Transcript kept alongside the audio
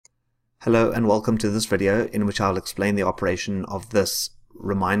Hello and welcome to this video in which I'll explain the operation of this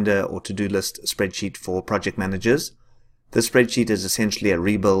reminder or to-do list spreadsheet for project managers. This spreadsheet is essentially a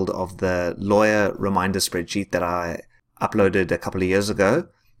rebuild of the lawyer reminder spreadsheet that I uploaded a couple of years ago.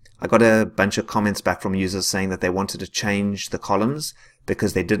 I got a bunch of comments back from users saying that they wanted to change the columns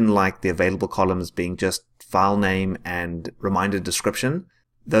because they didn't like the available columns being just file name and reminder description.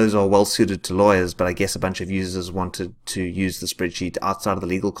 Those are well suited to lawyers, but I guess a bunch of users wanted to use the spreadsheet outside of the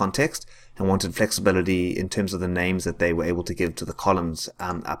legal context and wanted flexibility in terms of the names that they were able to give to the columns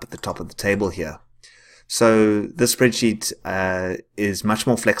up at the top of the table here. So this spreadsheet is much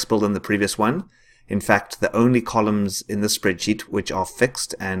more flexible than the previous one. In fact, the only columns in this spreadsheet which are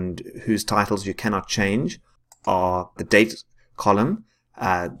fixed and whose titles you cannot change are the date column.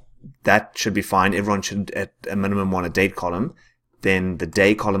 That should be fine. Everyone should at a minimum want a date column. Then the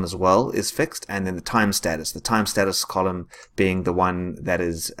day column as well is fixed, and then the time status column being the one that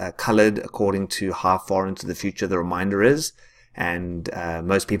is colored according to how far into the future the reminder is, and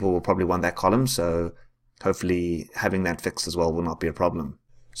most people will probably want that column, so hopefully having that fixed as well will not be a problem.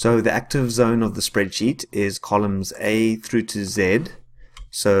 So the active zone of the spreadsheet is columns A through to Z,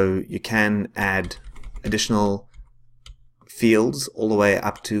 so you can add additional fields all the way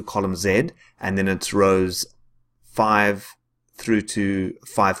up to column Z, and then it's rows 5 through to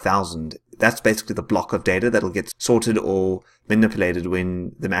 5,000. That's basically the block of data that'll get sorted or manipulated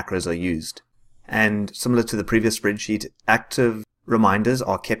when the macros are used. And similar to the previous spreadsheet, active reminders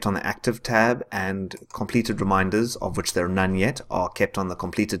are kept on the active tab, and completed reminders, of which there are none yet, are kept on the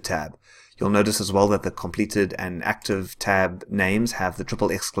completed tab. You'll notice as well that the completed and active tab names have the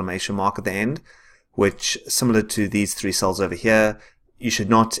triple exclamation mark at the end, which, similar to these three cells over here, you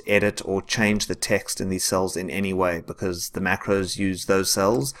should not edit or change the text in these cells in any way, because the macros use those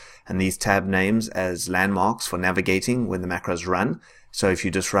cells and these tab names as landmarks for navigating when the macros run. So if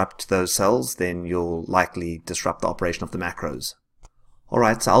you disrupt those cells, then you'll likely disrupt the operation of the macros.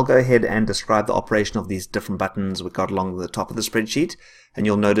 Alright, so I'll go ahead and describe the operation of these different buttons we got along the top of the spreadsheet, and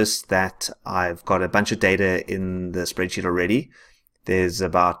you'll notice that I've got a bunch of data in the spreadsheet already. There's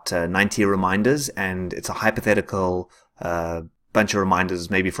about 90 reminders, and it's a hypothetical bunch of reminders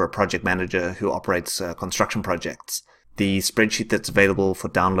maybe for a project manager who operates construction projects. The spreadsheet that's available for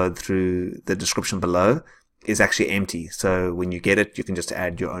download through the description below is actually empty, so when you get it you can just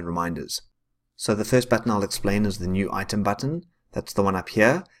add your own reminders. So the first button I'll explain is the new item button. That's the one up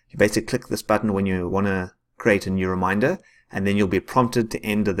here. You basically click this button when you want to create a new reminder, and then you'll be prompted to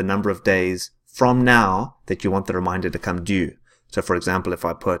enter the number of days from now that you want the reminder to come due. So for example, if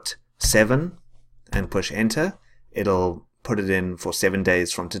I put 7 and push enter, it'll put it in for 7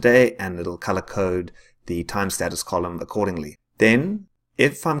 days from today, and it'll color code the time status column accordingly. Then,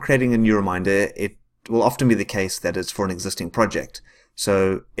 if I'm creating a new reminder, it will often be the case that it's for an existing project.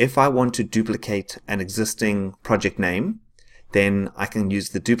 So if I want to duplicate an existing project name, then I can use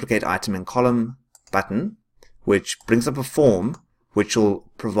the duplicate item in column button, which brings up a form which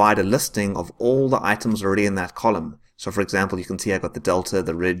will provide a listing of all the items already in that column. So for example, you can see I've got the delta,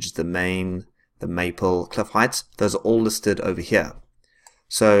 the ridge, the main, the maple, cliff heights. Those are all listed over here.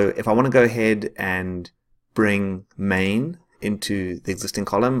 So if I want to go ahead and bring main into the existing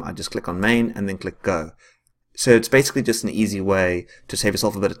column, I just click on main and then click go. So it's basically just an easy way to save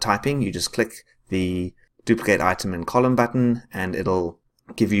yourself a bit of typing. You just click the duplicate item in column button, and it'll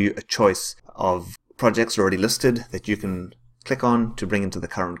give you a choice of projects already listed that you can click on to bring into the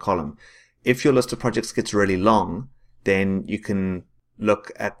current column. If your list of projects gets really long, then you can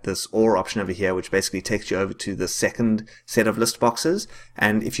look at this OR option over here, which basically takes you over to the second set of list boxes.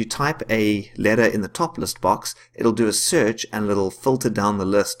 And if you type a letter in the top list box, it'll do a search and it'll filter down the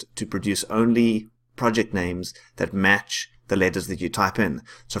list to produce only project names that match the letters that you type in.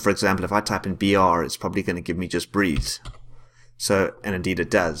 So for example, if I type in BR, it's probably going to give me just Breeze. So, and indeed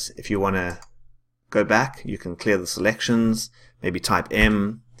it does. If you want to go back, you can clear the selections, maybe type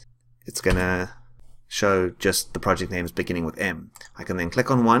M. It's going to show just the project names beginning with M. I can then click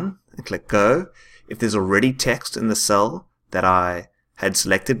on one and click go. If there's already text in the cell that I had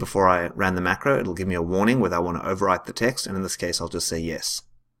selected before I ran the macro, it'll give me a warning whether I want to overwrite the text, and in this case I'll just say yes.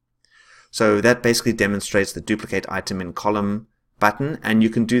 So that basically demonstrates the duplicate item in column button, and you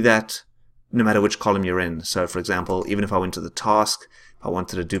can do that no matter which column you're in. So for example, even if I went to the task, if I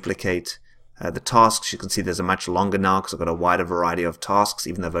wanted to duplicate the tasks, you can see there's a much longer now because I've got a wider variety of tasks,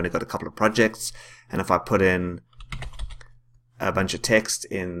 even though I've only got a couple of projects. And if I put in a bunch of text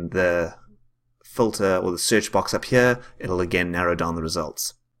in the filter or the search box up here, it'll again narrow down the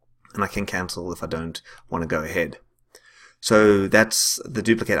results. And I can cancel if I don't want to go ahead. So that's the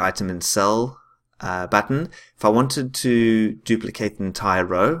duplicate item in cell button. If I wanted to duplicate the entire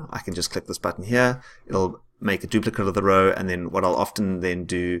row, I can just click this button here. It'll make a duplicate of the row, and then what I'll often then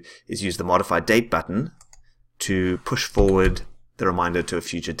do is use the modify date button to push forward the reminder to a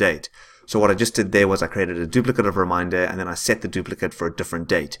future date. So what I just did there was I created a duplicate of a reminder, and then I set the duplicate for a different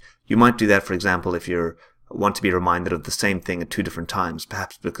date. You might do that, for example, if you want to be reminded of the same thing at 2 different times,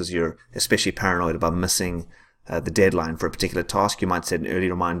 perhaps because you're especially paranoid about missing the deadline for a particular task. You might set an early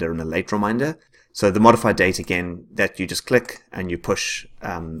reminder and a late reminder. So the modify date, again, that you just click and you push,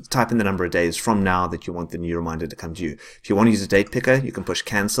 type in the number of days from now that you want the new reminder to come to you. If you want to use a date picker, you can push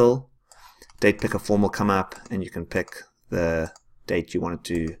cancel. Date picker form will come up, and you can pick the date you want it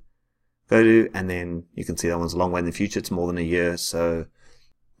to go to, and then you can see that one's a long way in the future. It's more than a year, so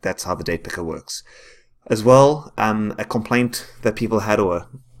that's how the date picker works. As well, a complaint that people had, or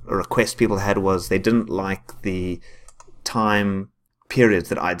a request people had, was they didn't like the time periods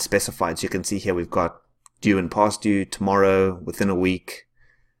that I'd specified. So you can see here we've got due and past due, tomorrow, within a week,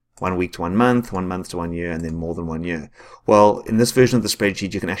 1 week to 1 month, 1 month to 1 year, and then more than 1 year. Well, in this version of the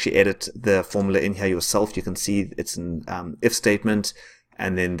spreadsheet, you can actually edit the formula in here yourself. You can see it's an if statement,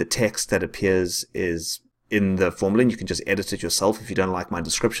 and then the text that appears is in the formula, and you can just edit it yourself if you don't like my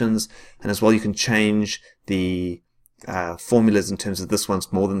descriptions. And as well, you can change the formulas in terms of this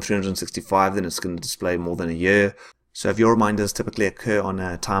one's more than 365, then it's going to display more than a year. So if your reminders typically occur on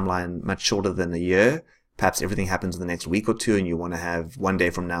a timeline much shorter than a year, perhaps everything happens in the next week or two, and you want to have 1 day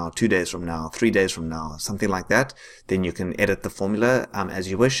from now, 2 days from now, 3 days from now, something like that, then you can edit the formula as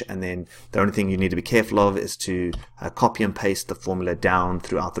you wish. And then the only thing you need to be careful of is to copy and paste the formula down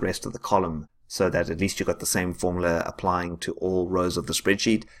throughout the rest of the column, so that at least you've got the same formula applying to all rows of the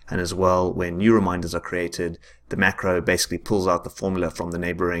spreadsheet. And as well, when new reminders are created, the macro basically pulls out the formula from the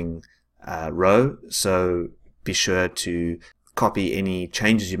neighboring row. So be sure to copy any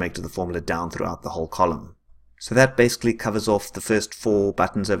changes you make to the formula down throughout the whole column. So that basically covers off the first 4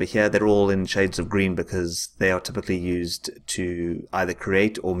 buttons over here. They're all in shades of green because they are typically used to either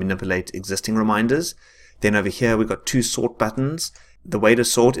create or manipulate existing reminders. Then over here we've got 2 sort buttons. The way to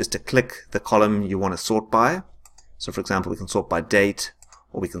sort is to click the column you want to sort by. So for example, we can sort by date,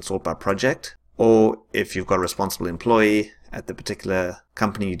 or we can sort by project. Or if you've got a responsible employee at the particular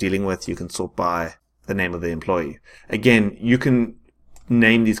company you're dealing with, you can sort by the name of the employee. Again, you can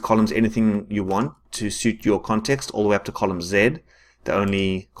name these columns anything you want to suit your context, all the way up to column Z. The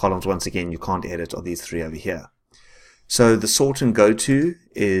only columns, once again, you can't edit are these 3 over here. So the sort and go to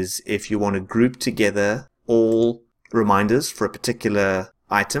is if you want to group together all reminders for a particular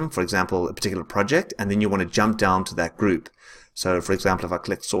item, for example, a particular project, and then you want to jump down to that group. So for example, if I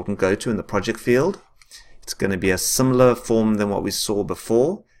click sort and go to in the project field, it's going to be a similar form than what we saw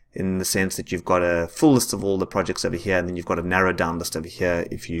before, in the sense that you've got a full list of all the projects over here, and then you've got a narrowed down list over here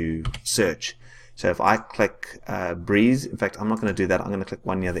if you search. So if I click Breeze, in fact, I'm not going to do that. I'm going to click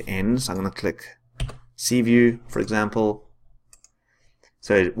one near the end. So I'm going to click C View, for example.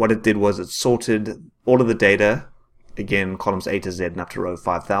 So what it did was it sorted all of the data, again, columns A to Z and up to row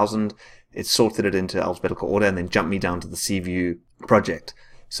 5000. It sorted it into alphabetical order and then jumped me down to the C View project.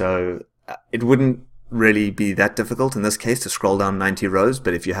 So it wouldn't really be that difficult in this case to scroll down 90 rows,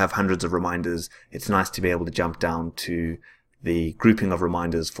 but if you have hundreds of reminders, it's nice to be able to jump down to the grouping of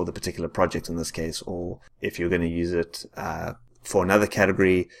reminders for the particular project in this case. Or if you're going to use it for another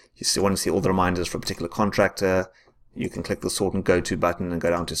category, you want to see all the reminders for a particular contractor, you can click the sort and go to button and go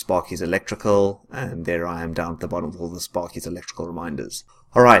down to Sparky's Electrical, and there I am down at the bottom of all the Sparky's Electrical reminders.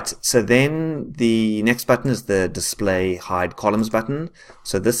 Alright, so then the next button is the display hide columns button.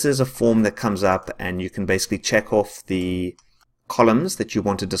 So this is a form that comes up and you can basically check off the columns that you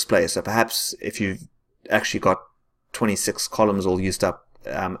want to display. So perhaps if you've actually got 26 columns all used up,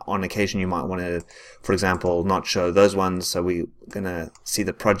 on occasion you might want to, for example, not show those ones. So we're going to see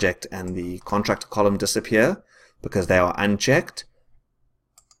the project and the contractor column disappear because they are unchecked.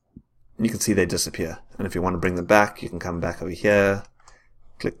 You can see they disappear. And if you want to bring them back, you can come back over here,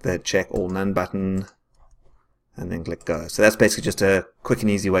 click the check all none button, and then click go. So that's basically just a quick and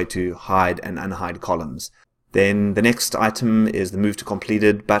easy way to hide and unhide columns. Then the next item is the move to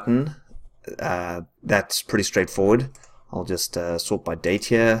completed button. That's pretty straightforward. I'll just sort by date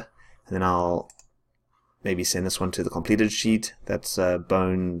here, and then I'll maybe send this one to the completed sheet. That's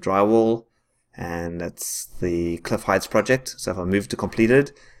Bone Drywall, and that's the Cliff Heights project. So if I move to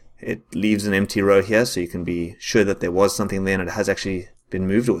completed, it leaves an empty row here, so you can be sure that there was something there and it has actually been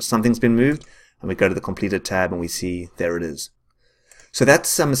moved, or something's been moved. And we go to the completed tab and we see there it is. So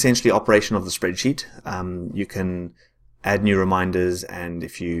that's essentially operation of the spreadsheet. You can add new reminders, and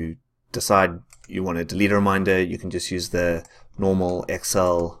if you decide you want to delete a reminder, you can just use the normal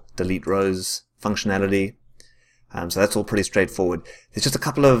Excel delete rows functionality. So that's all pretty straightforward. There's just a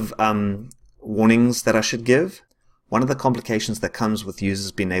couple of warnings that I should give. One of the complications that comes with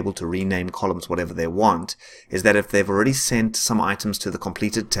users being able to rename columns whatever they want is that if they've already sent some items to the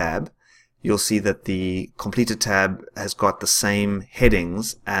completed tab, you'll see that the completed tab has got the same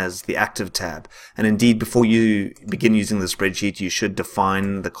headings as the active tab. And indeed, before you begin using the spreadsheet, you should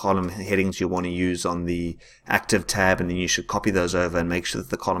define the column headings you want to use on the active tab, and then you should copy those over and make sure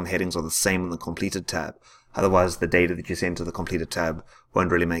that the column headings are the same on the completed tab. Otherwise, the data that you send to the completed tab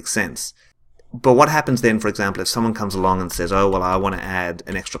won't really make sense. But what happens then, for example, if someone comes along and says, oh, well, I want to add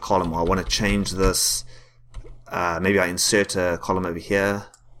an extra column, or I want to change this, maybe I insert a column over here.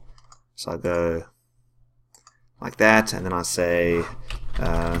 So I go like that, and then I say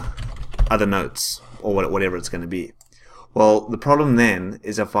other notes, or whatever it's going to be. Well, the problem then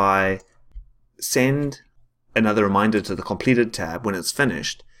is if I send another reminder to the completed tab when it's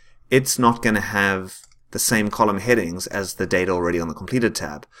finished, it's not going to have the same column headings as the data already on the completed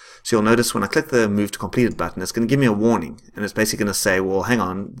tab. So you'll notice when I click the move to completed button, it's going to give me a warning, and it's basically going to say, well, hang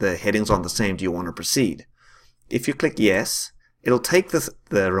on, the headings aren't the same, do you want to proceed? If you click yes, it'll take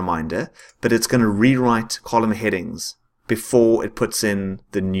the reminder, but it's going to rewrite column headings before it puts in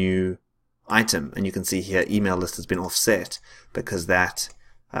the new item. And you can see here email list has been offset because that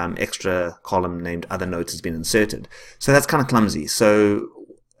extra column named other notes has been inserted. So that's kind of clumsy. So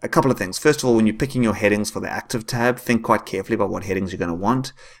a couple of things. First of all, when you're picking your headings for the active tab, think quite carefully about what headings you're going to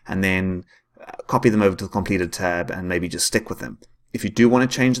want, and then copy them over to the completed tab and maybe just stick with them. If you do want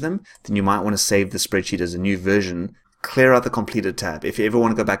to change them, then you might want to save the spreadsheet as a new version, clear out the completed tab. If you ever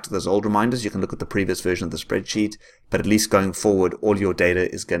want to go back to those old reminders, you can look at the previous version of the spreadsheet, but at least going forward, all your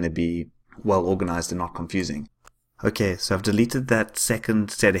data is going to be well organized and not confusing. Okay, so I've deleted that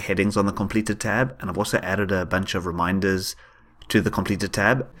second set of headings on the completed tab, and I've also added a bunch of reminders to the completed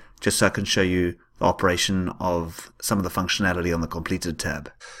tab, just so I can show you the operation of some of the functionality on the completed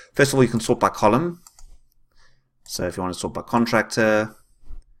tab. First of all, you can sort by column. So if you want to sort by contractor,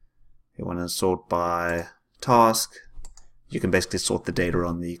 you want to sort by task, you can basically sort the data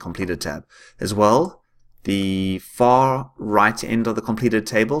on the completed tab. As well, the far right end of the completed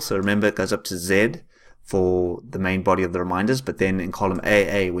table, so remember it goes up to Z for the main body of the reminders, but then in column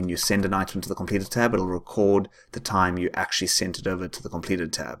AA, when you send an item to the completed tab, it'll record the time you actually sent it over to the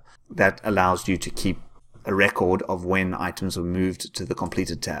completed tab. That allows you to keep a record of when items were moved to the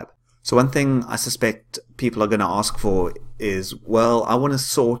completed tab. So one thing I suspect people are going to ask for is, well, I want to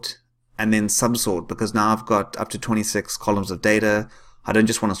sort and then subsort, because now I've got up to 26 columns of data. I don't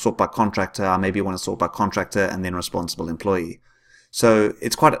just want to sort by contractor, I maybe want to sort by contractor and then responsible employee. So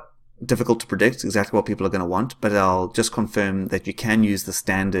it's quite difficult to predict exactly what people are going to want, but I'll just confirm that you can use the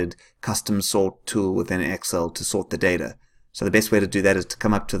standard custom sort tool within Excel to sort the data. So the best way to do that is to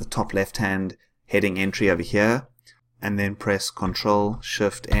come up to the top left hand heading entry over here and then press Ctrl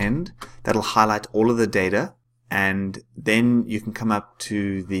Shift End. That'll highlight all of the data, and then you can come up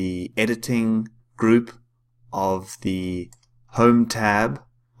to the editing group of the home tab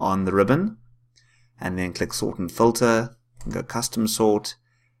on the ribbon and then click Sort and Filter and go Custom Sort,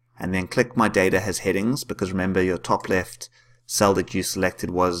 and then click My Data Has Headings, because remember your top left cell that you selected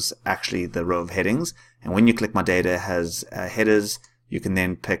was actually the row of headings. And when you click My Data Has Headers, you can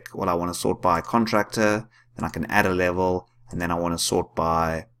then pick, well, I want to sort by contractor, then I can add a level, and then I want to sort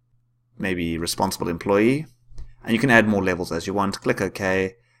by maybe responsible employee. And you can add more levels as you want. Click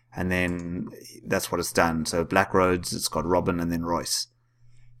OK, and then that's what it's done. So Black Roads, it's got Robin and then Royce.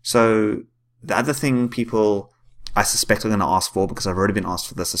 So the other thing people, I suspect, are going to ask for, because I've already been asked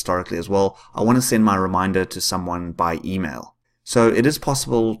for this historically as well, I want to send my reminder to someone by email. So it is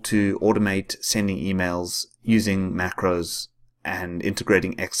possible to automate sending emails using macros and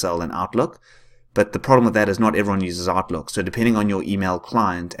integrating Excel and Outlook. But the problem with that is not everyone uses Outlook. So depending on your email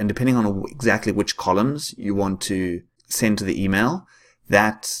client and depending on exactly which columns you want to send to the email,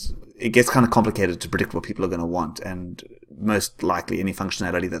 that it gets kind of complicated to predict what people are going to want. And most likely any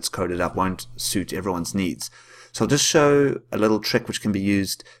functionality that's coded up won't suit everyone's needs. So I'll just show a little trick which can be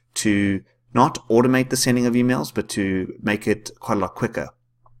used to not automate the sending of emails, but to make it quite a lot quicker.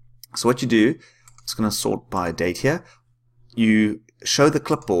 So what you do, it's going to sort by date here. You show the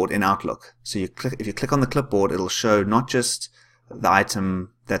clipboard in Outlook. So if you click on the clipboard, it'll show not just the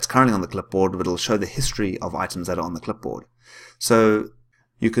item that's currently on the clipboard, but it'll show the history of items that are on the clipboard. So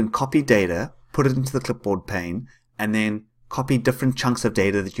you can copy data, put it into the clipboard pane, and then copy different chunks of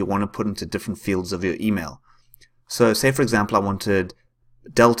data that you want to put into different fields of your email. So say, for example, I wanted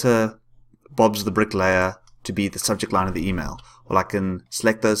Delta Bob's the Bricklayer to be the subject line of the email. Well, I can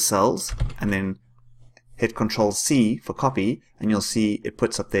select those cells and then hit Control C for copy, and you'll see it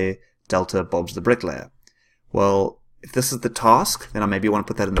puts up there Delta Bob's the bricklayer. Well, if this is the task, then I maybe want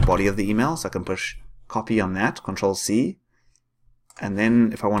to put that in the body of the email, so I can push copy on that, Control C. And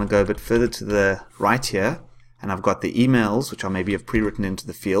then if I want to go a bit further to the right here, and I've got the emails, which I maybe have pre-written into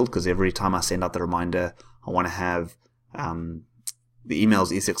the field, because every time I send out the reminder, I want to have the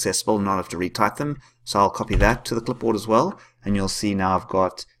emails easily accessible and not have to retype them. So I'll copy that to the clipboard as well. And you'll see now I've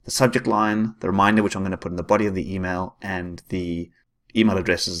got the subject line, the reminder, which I'm going to put in the body of the email, and the email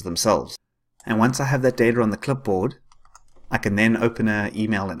addresses themselves. And once I have that data on the clipboard, I can then open an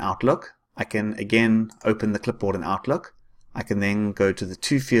email in Outlook. I can again open the clipboard in Outlook. I can then go to the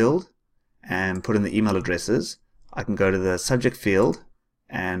To field and put in the email addresses. I can go to the subject field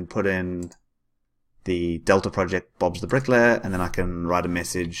and put in the Delta project Bob's the bricklayer, and then I can write a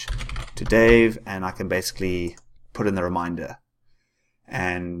message to Dave, and I can basically put in the reminder.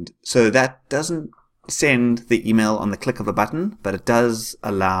 And so that doesn't send the email on the click of a button, but it does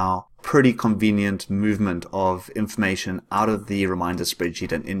allow pretty convenient movement of information out of the reminder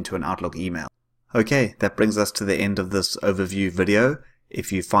spreadsheet and into an Outlook email. Okay, that brings us to the end of this overview video.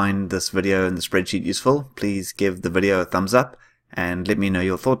 If you find this video and the spreadsheet useful, please give the video a thumbs up and let me know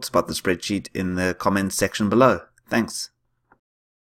your thoughts about the spreadsheet in the comments section below. Thanks.